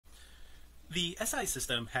The SI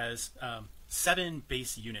system has 7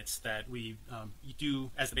 base units that we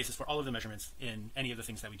do as the basis for all of the measurements in any of the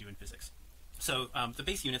things that we do in physics. So the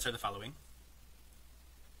base units are the following.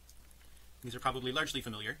 These are probably largely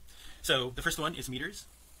familiar. So the first one is meters,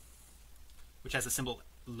 which has a symbol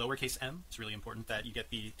lowercase m. It's really important that you get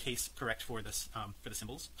the case correct for this for the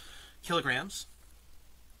symbols. Kilograms,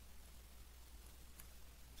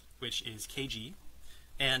 which is kg,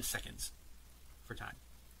 and seconds for time.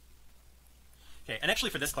 Okay, and actually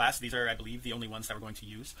for this class, these are, I believe, the only ones that we're going to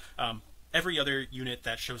use. Every other unit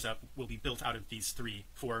that shows up will be built out of these 3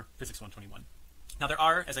 for Physics 121. Now there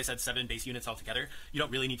are, as I said, 7 base units altogether. You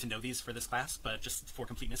don't really need to know these for this class, but just for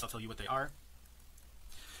completeness, I'll tell you what they are.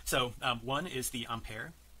 So one is the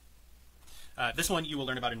ampere. This one you will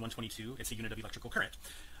learn about in 122. It's a unit of electrical current.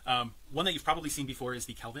 One that you've probably seen before is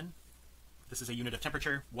the Kelvin. This is a unit of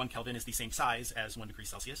temperature. 1 Kelvin is the same size as 1 degree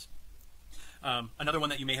Celsius. Another one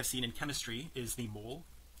that you may have seen in chemistry is the mole.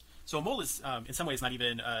 So a mole is in some ways not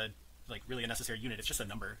even like really a necessary unit. It's just a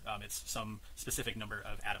number. It's some specific number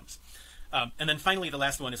of atoms. And then finally, the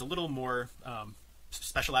last one is a little more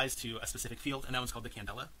specialized to a specific field, and that one's called the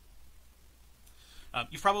candela.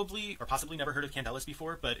 You've probably or possibly never heard of candelas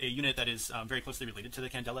before, but a unit that is very closely related to the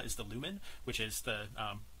candela is the lumen, which is the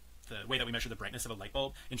way that we measure the brightness of a light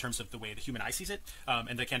bulb in terms of the way the human eye sees it,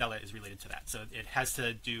 and the candela is related to that. So it has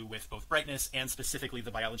to do with both brightness and specifically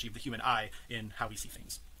the biology of the human eye in how we see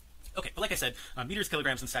things. Okay, but like I said, meters,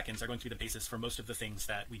 kilograms, and seconds are going to be the basis for most of the things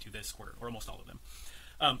that we do this quarter, or almost all of them.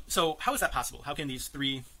 So how is that possible? How can these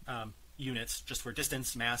 3 units, just for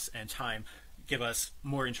distance, mass, and time, give us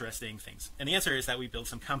more interesting things? And the answer is that we build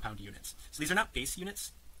some compound units. So these are not base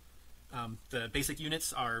units. The basic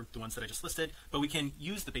units are the ones that I just listed, but we can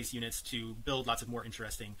use the base units to build lots of more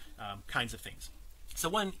interesting kinds of things. So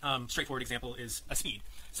one straightforward example is a speed.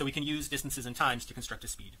 So we can use distances and times to construct a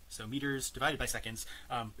speed. So meters divided by seconds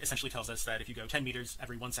essentially tells us that if you go 10 meters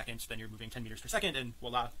every 1 second, then you're moving 10 meters per second, and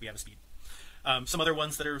voila, we have a speed. Some other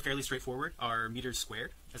ones that are fairly straightforward are meters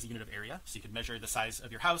squared as a unit of area. So you could measure the size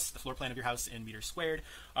of your house, the floor plan of your house in meters squared,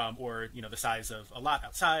 or the size of a lot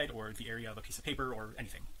outside, or the area of a piece of paper, or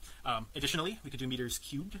anything. Additionally, we could do meters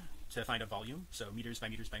cubed to find a volume, so meters by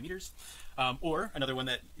meters by meters. Or another one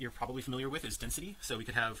that you're probably familiar with is density. So we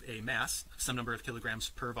could have a mass, some number of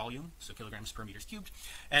kilograms per volume, so kilograms per meters cubed,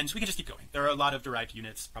 and we can just keep going. There are a lot of derived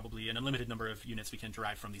units, probably an unlimited number of units we can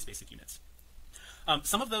derive from these basic units.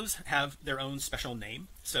 Some of those have their own special name,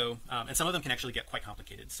 so and some of them can actually get quite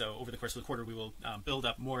complicated. So over the course of the quarter, we will build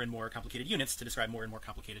up more and more complicated units to describe more and more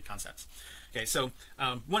complicated concepts. Okay, so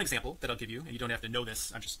one example that I'll give you, and you don't have to know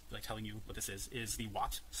this, I'm just like telling you what this is the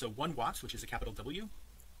watt. So 1 watt, which is a capital W,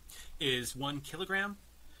 is 1 kilogram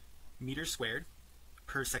meters squared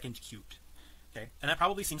per second cubed. Okay, and that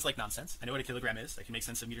probably seems like nonsense. I know what a kilogram is. I can make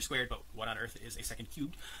sense of meter squared, but what on earth is a second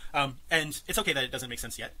cubed? And it's okay that it doesn't make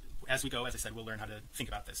sense yet. As we go, as I said, we'll learn how to think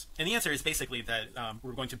about this. And the answer is basically that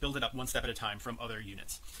we're going to build it up one step at a time from other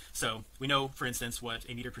units. So we know, for instance, what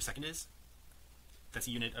a meter per second is. That's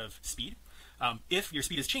a unit of speed. If your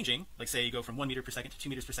speed is changing, like say you go from 1 meter per second to 2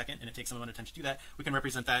 meters per second, and it takes some amount of time to do that, we can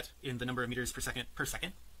represent that in the number of meters per second per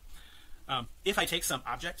second. If I take some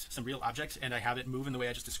object, some real object, and I have it move in the way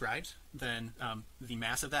I just described, then the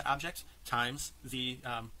mass of that object times the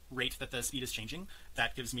rate that the speed is changing,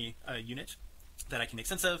 that gives me a unit that I can make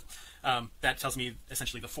sense of. That tells me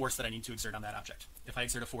essentially the force that I need to exert on that object. If I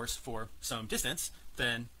exert a force for some distance,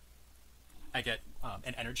 then I get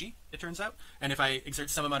an energy, it turns out. And if I exert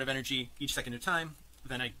some amount of energy each second of time,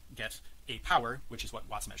 then I get a power, which is what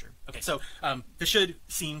watts measure. Okay, so this should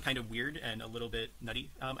seem kind of weird and a little bit nutty,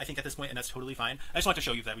 I think, at this point, and that's totally fine. I just want to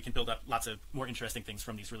show you that we can build up lots of more interesting things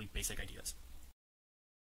from these really basic ideas.